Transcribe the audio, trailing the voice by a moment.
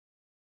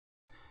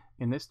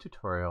In this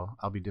tutorial,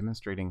 I'll be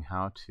demonstrating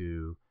how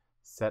to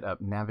set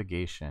up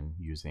navigation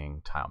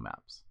using tile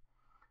maps.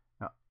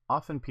 Now,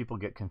 often people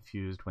get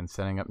confused when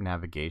setting up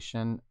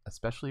navigation,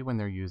 especially when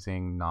they're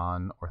using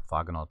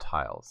non-orthogonal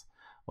tiles,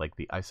 like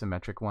the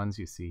isometric ones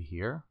you see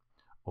here,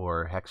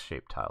 or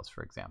hex-shaped tiles,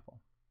 for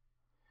example.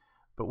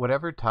 But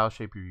whatever tile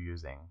shape you're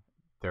using,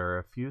 there are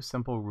a few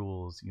simple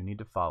rules you need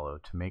to follow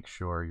to make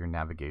sure your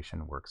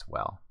navigation works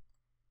well.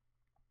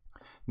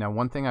 Now,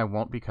 one thing I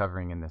won't be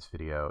covering in this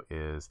video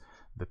is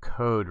the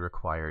code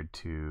required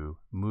to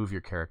move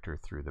your character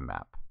through the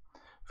map.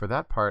 For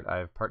that part,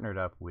 I've partnered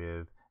up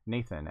with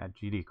Nathan at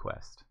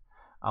GDQuest.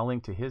 I'll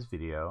link to his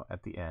video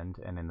at the end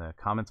and in the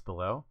comments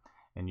below,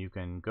 and you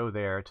can go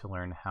there to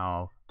learn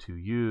how to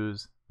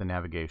use the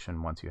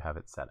navigation once you have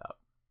it set up.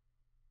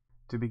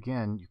 To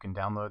begin, you can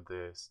download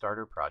the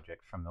starter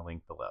project from the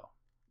link below.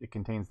 It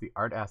contains the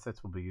art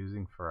assets we'll be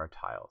using for our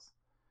tiles.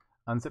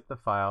 Unzip the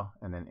file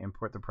and then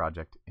import the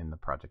project in the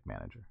project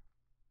manager.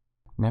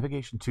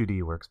 Navigation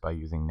 2D works by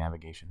using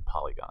navigation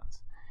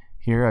polygons.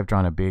 Here I've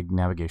drawn a big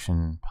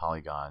navigation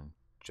polygon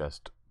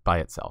just by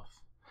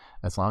itself.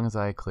 As long as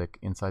I click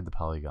inside the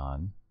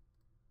polygon,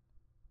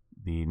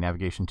 the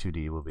navigation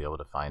 2D will be able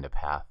to find a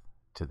path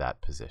to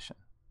that position.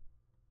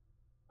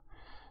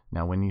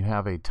 Now, when you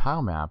have a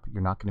tile map,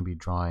 you're not going to be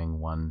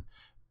drawing one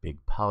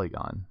big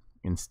polygon.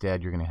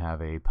 Instead, you're going to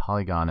have a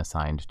polygon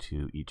assigned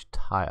to each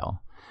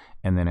tile.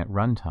 And then at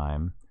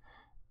runtime,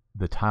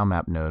 the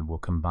TileMap node will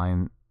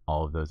combine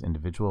all of those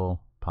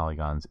individual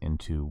polygons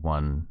into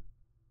one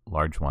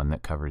large one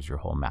that covers your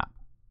whole map.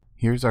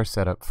 Here's our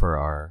setup for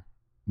our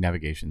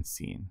navigation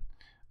scene.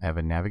 I have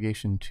a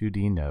navigation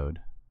 2D node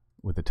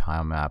with a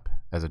TileMap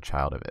as a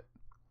child of it.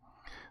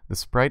 The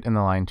sprite and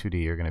the line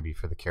 2D are going to be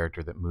for the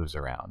character that moves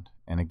around.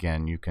 And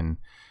again, you can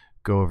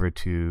go over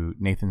to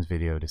Nathan's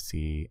video to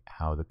see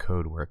how the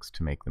code works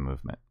to make the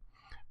movement.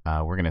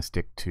 We're going to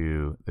stick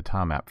to the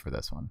tile map for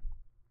this one.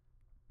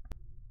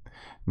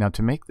 Now,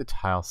 to make the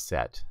tile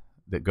set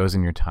that goes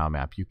in your tile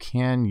map, you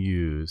can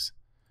use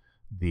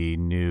the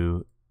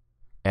new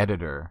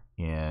editor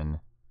in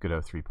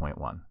Godot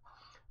 3.1,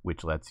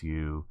 which lets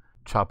you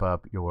chop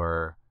up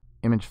your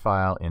image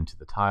file into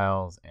the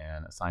tiles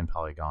and assign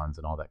polygons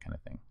and all that kind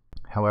of thing.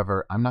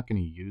 However, I'm not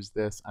going to use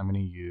this. I'm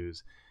going to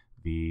use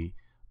the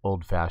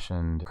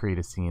old-fashioned create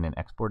a scene and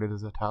export it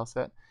as a tile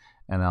set,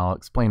 and I'll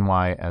explain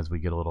why as we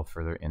get a little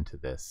further into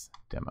this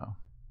demo.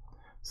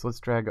 So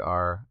let's drag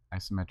our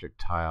isometric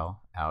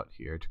tile out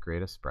here to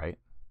create a sprite,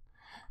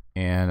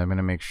 and I'm going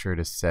to make sure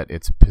to set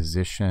its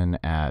position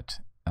at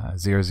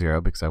 0,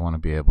 0 because I want to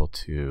be able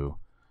to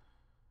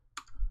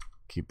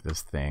keep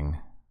this thing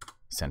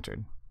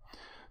centered.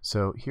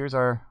 So here's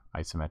our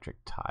isometric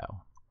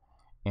tile,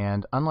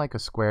 and unlike a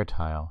square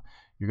tile,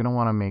 you're going to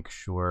want to make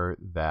sure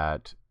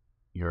that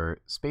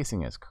your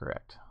spacing is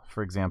correct.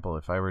 For example,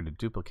 if I were to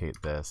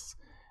duplicate this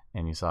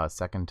and you saw a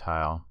second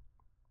tile,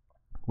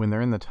 when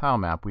they're in the tile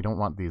map, we don't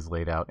want these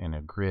laid out in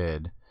a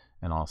grid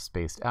and all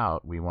spaced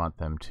out. We want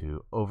them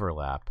to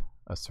overlap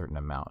a certain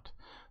amount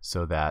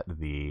so that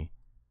the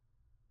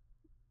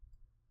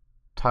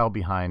tile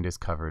behind is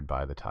covered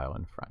by the tile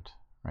in front,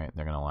 right?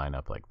 They're going to line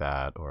up like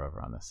that or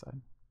over on this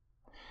side.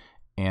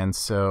 And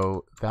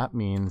so that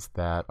means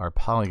that our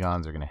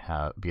polygons are going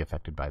to be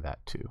affected by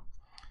that too.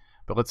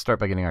 But let's start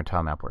by getting our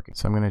tile map working.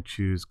 So I'm going to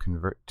choose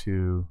convert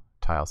to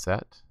tile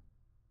set.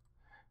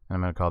 And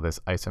I'm going to call this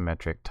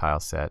isometric tile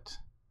set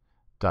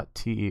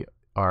 .tres.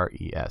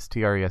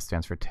 TRES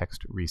stands for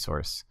text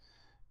resource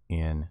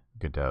in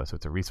Godot. So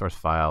it's a resource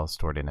file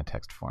stored in a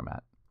text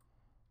format.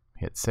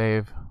 Hit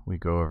save. We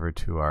go over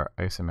to our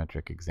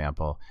isometric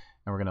example,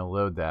 and we're going to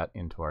load that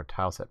into our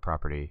tile set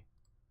property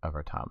of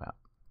our tile map.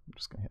 I'm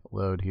just going to hit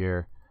load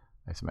here,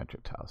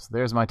 isometric tiles. So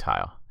there's my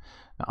tile.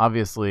 Now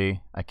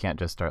obviously I can't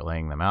just start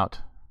laying them out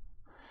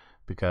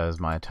because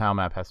my tile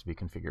map has to be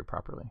configured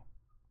properly.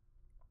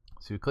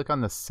 So you click on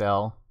the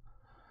cell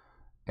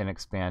and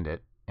expand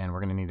it, and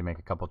we're going to need to make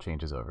a couple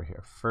changes over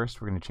here.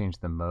 First, we're going to change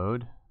the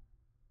mode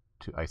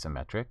to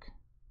isometric,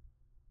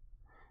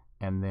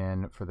 and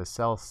then for the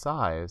cell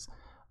size,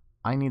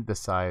 I need the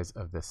size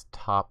of this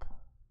top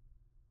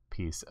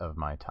piece of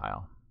my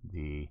tile,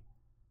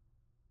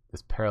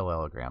 this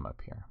parallelogram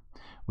up here,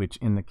 which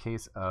in the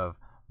case of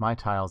my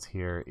tiles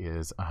here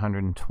is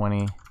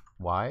 120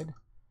 wide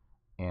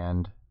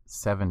and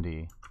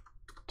 70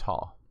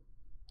 tall.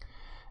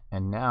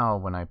 And now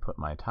when I put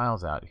my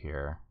tiles out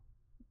here,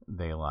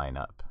 they line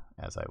up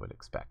as I would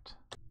expect.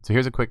 So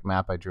here's a quick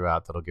map I drew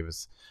out that'll give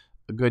us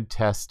a good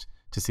test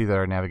to see that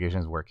our navigation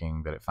is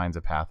working, that it finds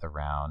a path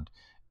around,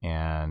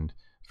 and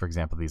for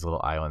example, these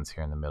little islands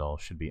here in the middle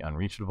should be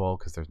unreachable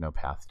because there's no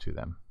path to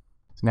them.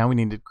 So now we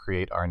need to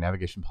create our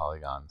navigation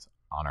polygons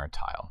on our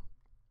tile.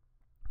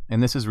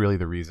 And this is really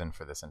the reason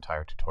for this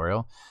entire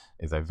tutorial,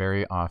 is I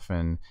very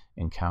often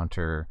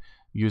encounter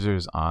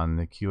users on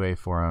the QA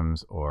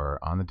forums or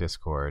on the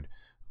Discord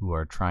who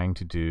are trying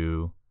to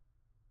do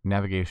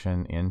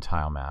navigation in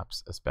tile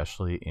maps,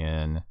 especially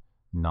in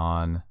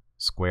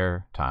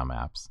non-square tile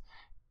maps,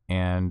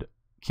 and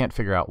can't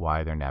figure out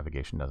why their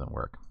navigation doesn't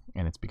work.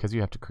 And it's because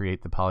you have to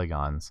create the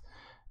polygons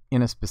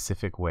in a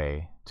specific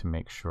way to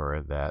make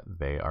sure that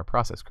they are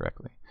processed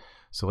correctly.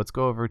 So let's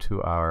go over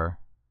to our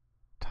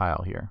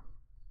tile here.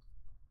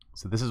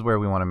 So this is where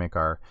we want to make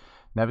our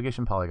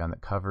navigation polygon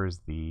that covers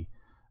the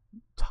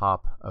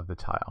top of the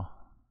tile.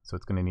 So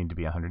it's going to need to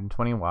be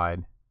 120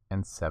 wide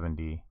and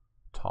 70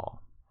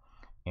 tall.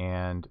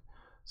 And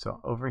so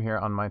over here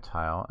on my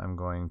tile, I'm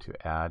going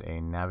to add a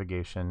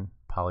navigation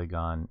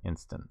polygon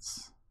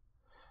instance.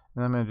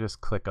 And I'm going to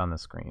just click on the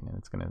screen, and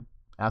it's going to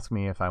ask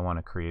me if I want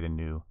to create a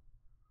new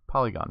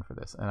polygon for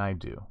this, and I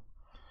do.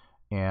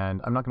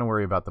 And I'm not going to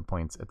worry about the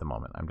points at the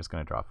moment. I'm just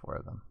going to draw 4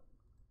 of them.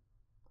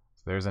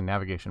 So there's a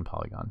navigation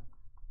polygon.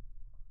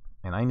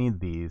 And I need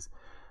these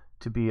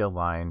to be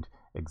aligned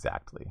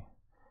exactly.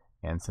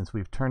 And since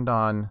we've turned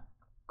on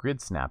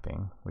grid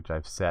snapping, which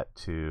I've set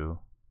to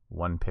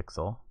 1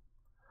 pixel,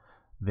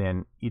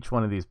 then each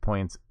one of these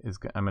points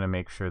I'm going to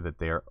make sure that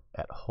they are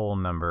at whole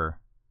number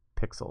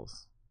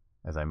pixels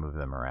as I move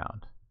them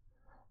around.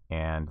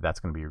 And that's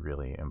going to be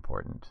really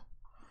important.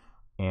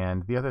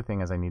 And the other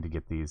thing is I need to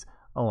get these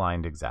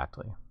aligned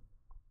exactly.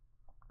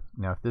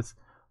 Now if this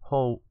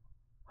whole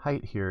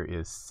height here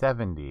is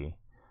 70,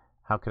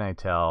 how can I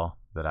tell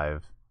that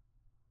I've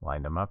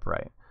lined them up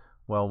right?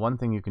 Well, one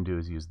thing you can do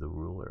is use the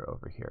ruler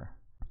over here.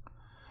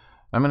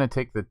 I'm going to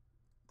take the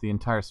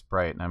entire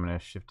sprite and I'm going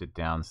to shift it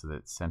down so that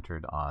it's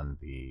centered on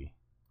the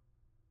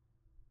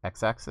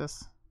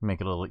x-axis, make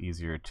it a little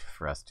easier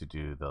for us to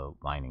do the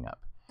lining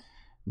up.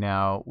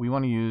 Now we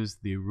want to use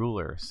the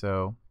ruler,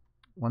 so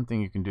one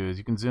thing you can do is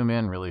you can zoom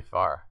in really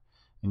far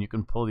and you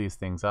can pull these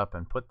things up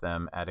and put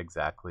them at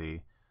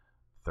exactly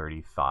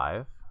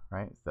 35,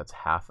 right? So that's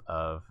half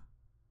of,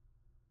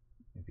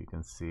 if you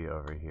can see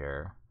over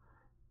here,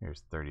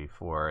 here's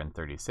 34 and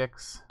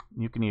 36.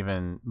 You can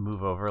even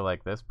move over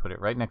like this, put it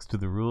right next to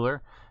the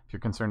ruler if you're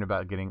concerned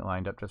about getting it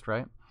lined up just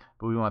right.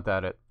 But we want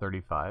that at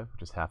 35,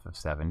 which is half of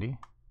 70.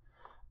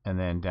 And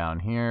then down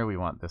here, we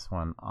want this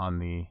one on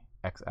the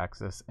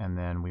x-axis, and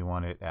then we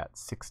want it at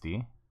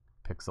 60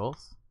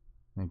 pixels.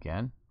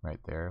 Again, right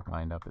there,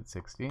 lined up at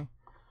 60.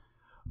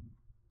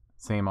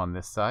 Same on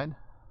this side.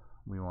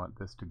 We want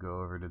this to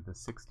go over to the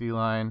 60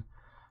 line.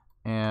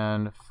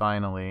 And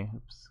finally,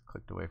 oops,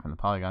 clicked away from the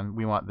polygon,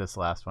 we want this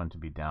last one to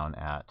be down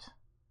at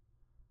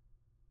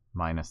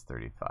minus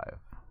 35,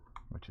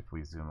 which if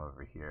we zoom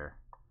over here,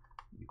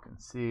 you can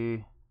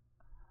see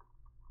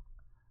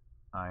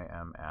I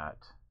am at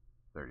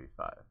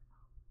 35.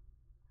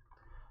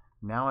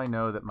 Now I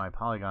know that my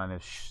polygon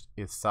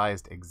is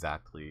sized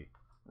exactly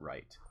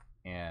right.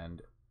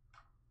 And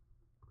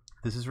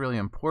this is really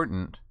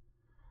important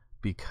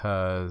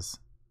because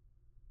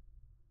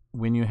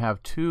when you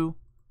have 2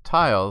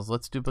 tiles,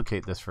 let's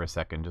duplicate this for a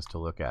second just to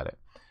look at it.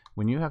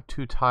 When you have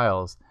 2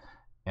 tiles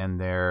and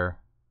the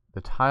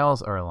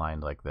tiles are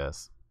aligned like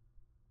this,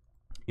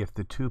 if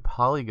the 2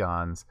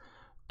 polygons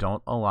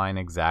don't align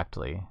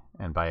exactly,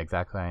 and by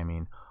exactly I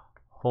mean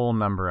whole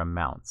number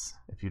amounts.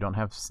 If you don't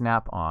have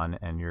snap on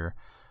and your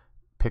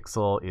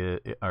pixel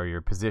or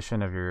your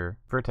position of your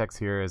vertex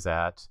here is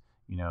at,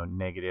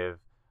 negative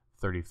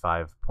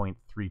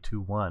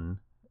 35.321,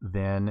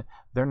 then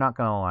they're not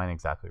going to align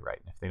exactly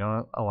right. If they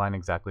don't align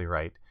exactly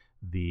right,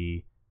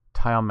 the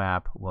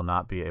TileMap will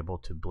not be able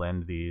to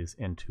blend these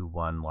into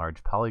one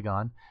large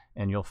polygon,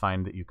 and you'll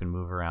find that you can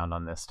move around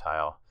on this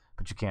tile,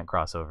 but you can't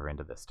cross over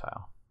into this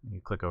tile.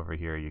 You click over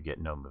here, you get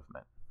no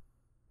movement.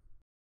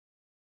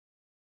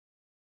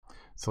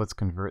 So let's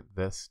convert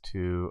this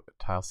to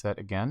tile set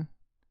again.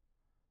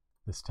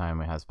 This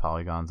time it has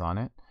polygons on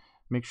it.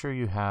 Make sure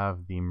you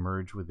have the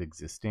merge with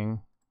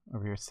existing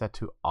over here set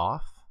to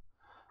off.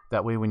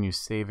 That way when you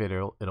save it,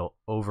 it'll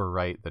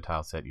overwrite the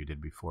tile set you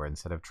did before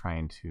instead of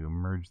trying to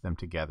merge them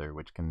together,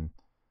 which can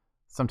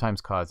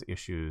sometimes cause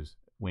issues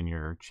when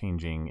you're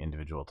changing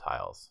individual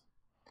tiles.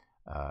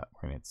 We're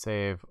going to hit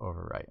save,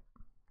 overwrite.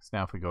 So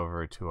now if we go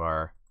over to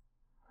our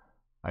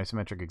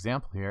isometric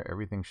example here,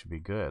 everything should be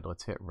good.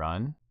 Let's hit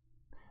run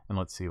and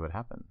let's see what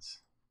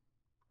happens.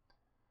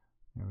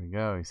 There we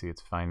go. You see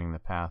it's finding the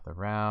path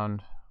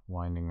around,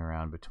 winding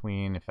around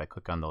between. If I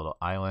click on the little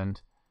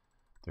island,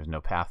 there's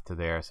no path to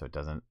there, so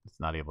it's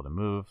not able to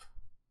move.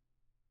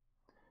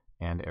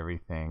 And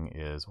everything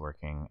is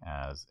working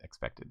as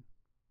expected.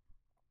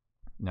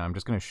 Now I'm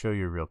just going to show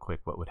you real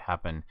quick what would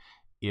happen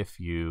if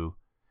you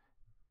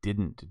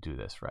didn't do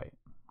this right.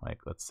 Like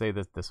let's say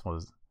that this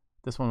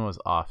one was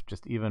off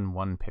just even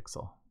 1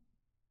 pixel.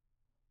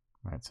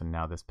 Right, so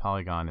now this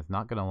polygon is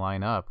not going to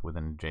line up with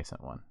an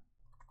adjacent one.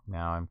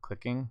 Now I'm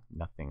clicking,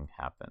 nothing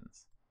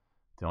happens.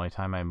 The only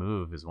time I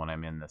move is when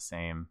I'm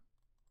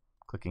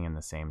clicking in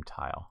the same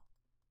tile.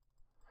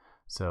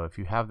 So if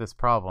you have this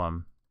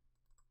problem,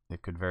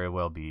 it could very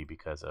well be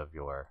because of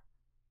your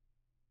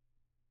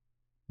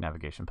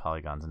navigation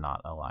polygons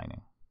not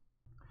aligning.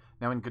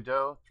 Now in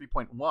Godot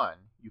 3.1,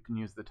 you can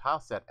use the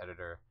tileset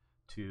editor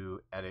to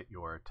edit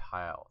your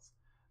tiles.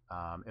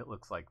 It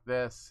looks like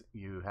this.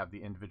 You have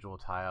the individual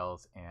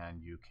tiles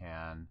and you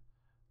can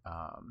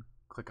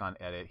click on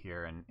edit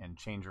here and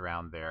change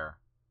around their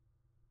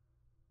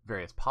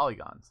various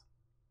polygons.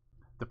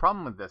 The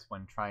problem with this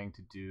when trying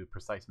to do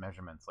precise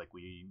measurements like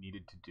we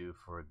needed to do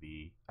for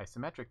the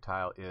isometric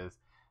tile is,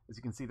 as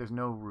you can see, there's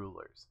no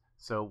rulers.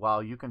 So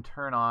while you can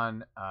turn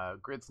on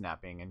grid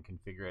snapping and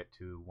configure it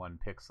to 1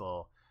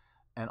 pixel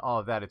and all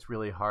of that, it's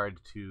really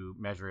hard to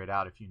measure it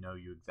out if you know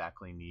you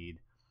exactly need,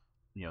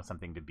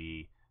 something to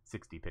be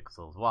 60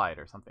 pixels wide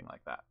or something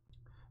like that.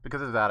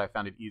 Because of that, I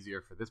found it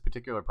easier for this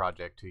particular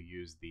project to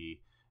use the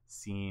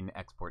scene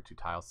export to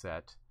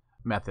tileset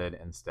method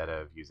instead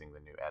of using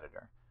the new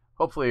editor.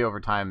 Hopefully over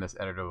time this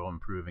editor will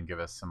improve and give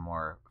us some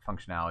more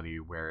functionality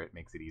where it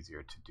makes it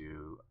easier to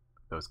do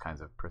those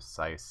kinds of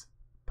precise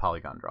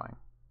polygon drawing.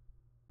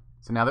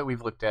 So now that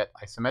we've looked at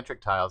isometric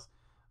tiles,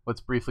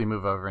 let's briefly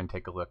move over and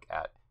take a look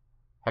at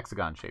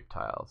hexagon-shaped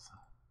tiles.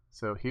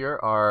 So here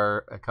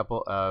are a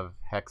couple of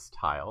hex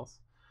tiles.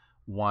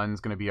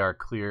 One's going to be our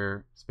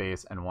clear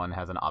space and one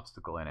has an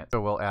obstacle in it. So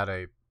we'll add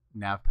a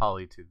nav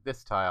poly to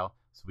this tile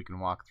so we can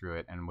walk through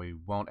it, and we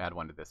won't add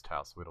one to this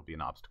tile so it'll be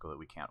an obstacle that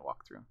we can't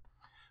walk through.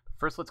 But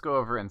first let's go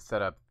over and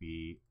set up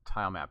the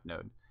TileMap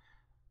node.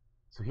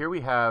 So here we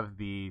have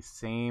the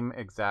same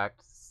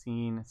exact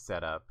scene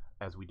setup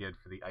as we did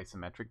for the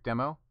isometric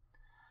demo.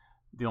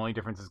 The only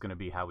difference is going to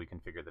be how we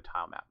configure the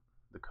TileMap.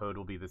 The code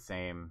will be the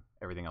same,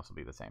 everything else will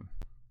be the same.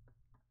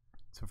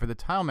 So for the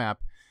TileMap,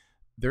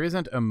 there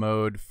isn't a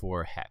mode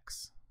for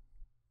hex,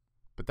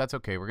 but that's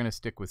okay. We're going to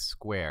stick with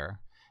square,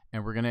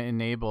 and we're going to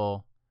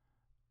enable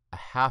a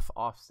half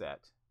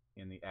offset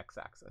in the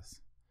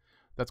x-axis.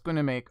 That's going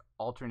to make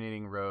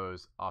alternating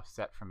rows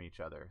offset from each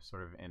other,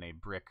 sort of in a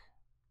brick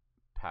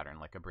pattern,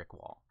 like a brick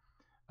wall.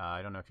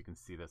 I don't know if you can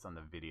see this on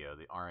the video.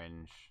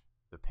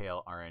 The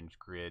pale orange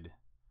grid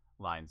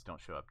lines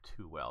don't show up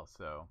too well,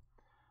 so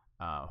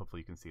hopefully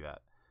you can see that.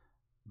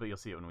 But you'll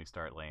see it when we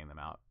start laying them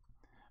out.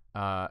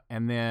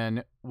 And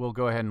then we'll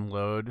go ahead and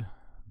load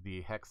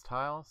the hex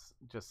tiles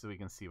just so we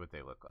can see what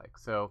they look like.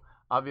 So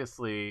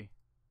obviously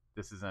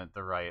this isn't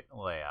the right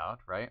layout,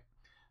 right?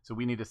 So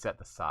we need to set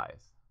the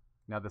size.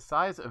 Now the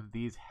size of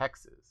these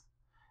hexes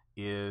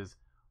is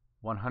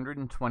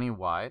 120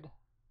 wide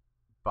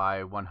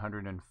by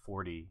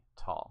 140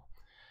 tall.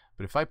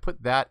 But if I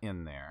put that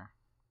in there,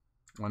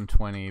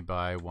 120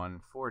 by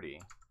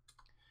 140,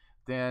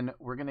 then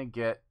we're going to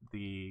get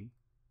the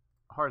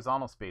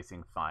horizontal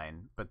spacing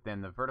fine, but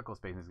then the vertical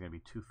spacing is going to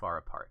be too far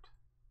apart.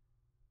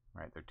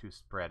 Right? They're too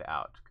spread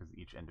out because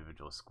each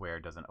individual square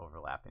doesn't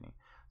overlap any.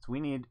 So we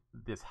need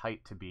this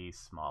height to be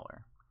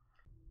smaller.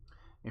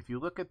 If you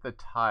look at the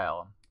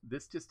tile,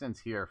 this distance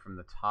here from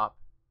the top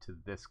to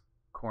this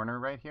corner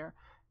right here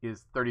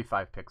is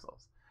 35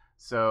 pixels.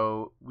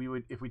 So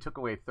if we took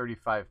away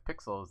 35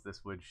 pixels,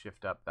 this would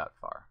shift up that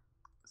far.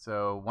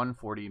 So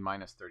 140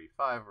 minus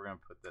 35, we're going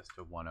to put this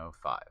to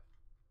 105.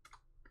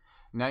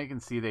 Now you can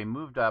see they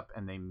moved up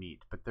and they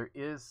meet, but there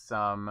is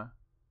some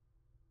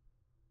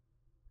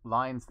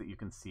lines that you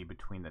can see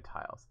between the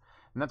tiles.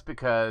 And that's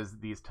because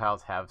these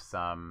tiles have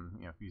some,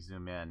 if you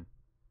zoom in,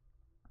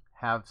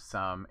 have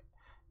some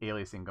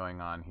aliasing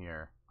going on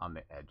here on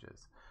the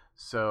edges.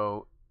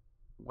 So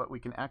what we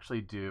can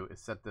actually do is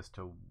set this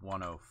to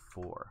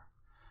 104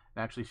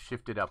 and actually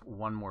shift it up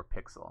one more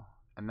pixel.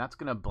 And that's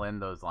going to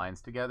blend those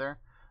lines together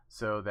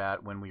so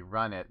that when we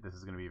run it, this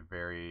is going to be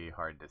very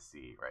hard to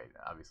see, right?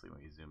 Obviously when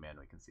we zoom in,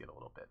 we can see it a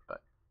little bit,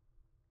 but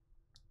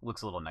it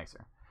looks a little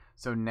nicer.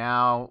 So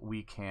now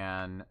we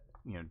can,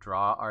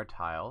 draw our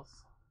tiles.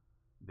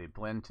 They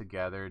blend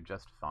together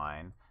just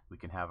fine. We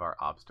can have our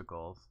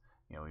obstacles.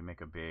 We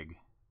make a big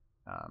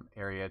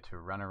area to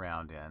run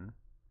around in.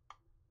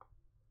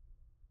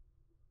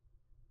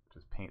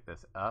 Just paint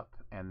this up,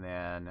 and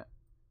then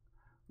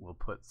we'll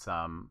put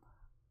some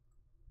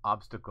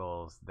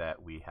obstacles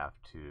that we have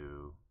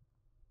to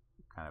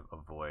kind of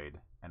avoid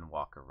and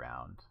walk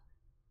around.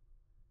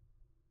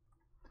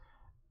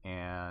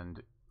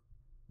 And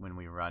when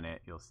we run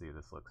it, you'll see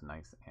this looks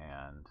nice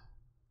and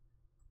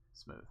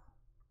smooth.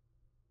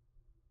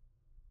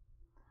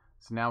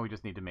 So now we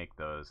just need to make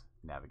those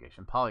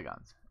navigation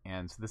polygons.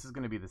 And so this is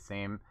going to be the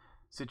same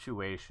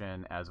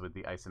situation as with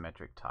the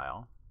isometric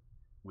tile,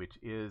 which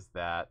is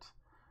that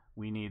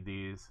we need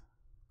these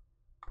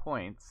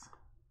points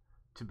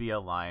to be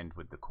aligned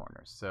with the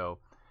corners. So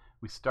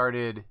we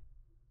started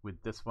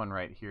with this one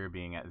right here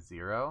being at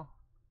 0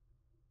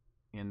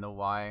 in the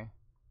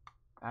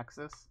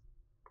y-axis,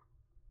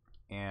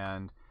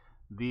 and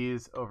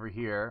these over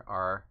here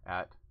are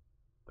at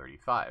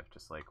 35,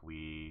 just like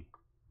we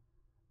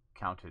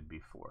counted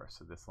before.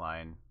 So this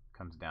line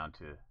comes down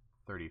to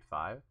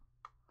 35.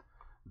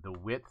 The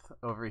width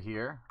over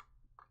here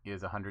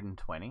is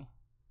 120.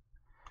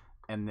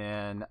 And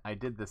then I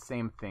did the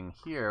same thing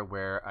here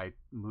where I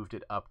moved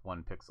it up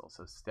 1 pixel.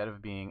 So instead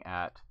of being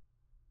at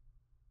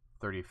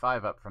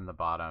 35 up from the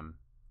bottom,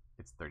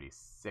 it's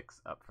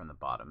 36 up from the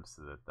bottom,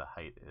 so that the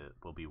height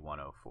will be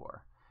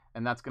 104.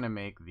 And that's going to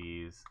make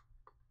these,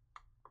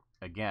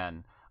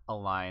 again,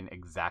 align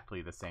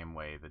exactly the same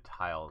way the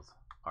tiles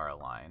are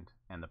aligned,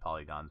 and the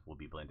polygons will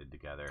be blended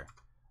together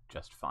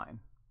just fine.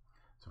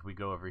 So if we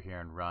go over here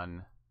and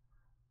run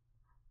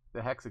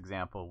the hex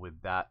example with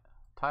that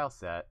tile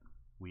set,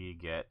 we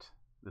get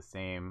the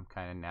same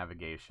kind of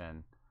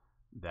navigation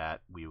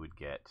that we would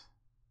get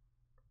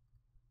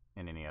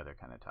in any other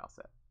kind of tile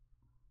set.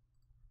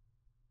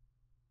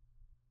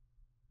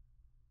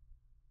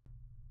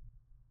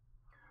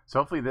 So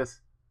hopefully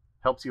this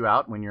helps you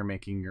out when you're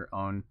making your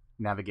own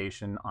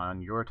navigation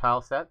on your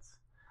tile sets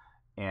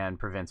and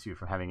prevents you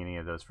from having any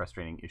of those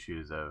frustrating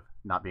issues of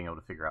not being able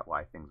to figure out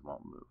why things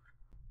won't move.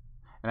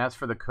 And as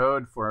for the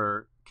code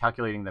for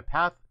calculating the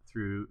path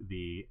through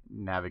the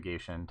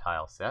navigation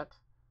tile set,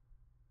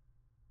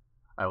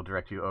 I will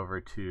direct you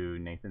over to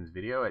Nathan's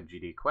video at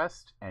GD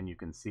Quest, and you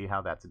can see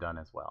how that's done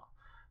as well.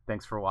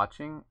 Thanks for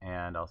watching,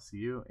 and I'll see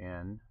you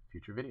in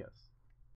future videos.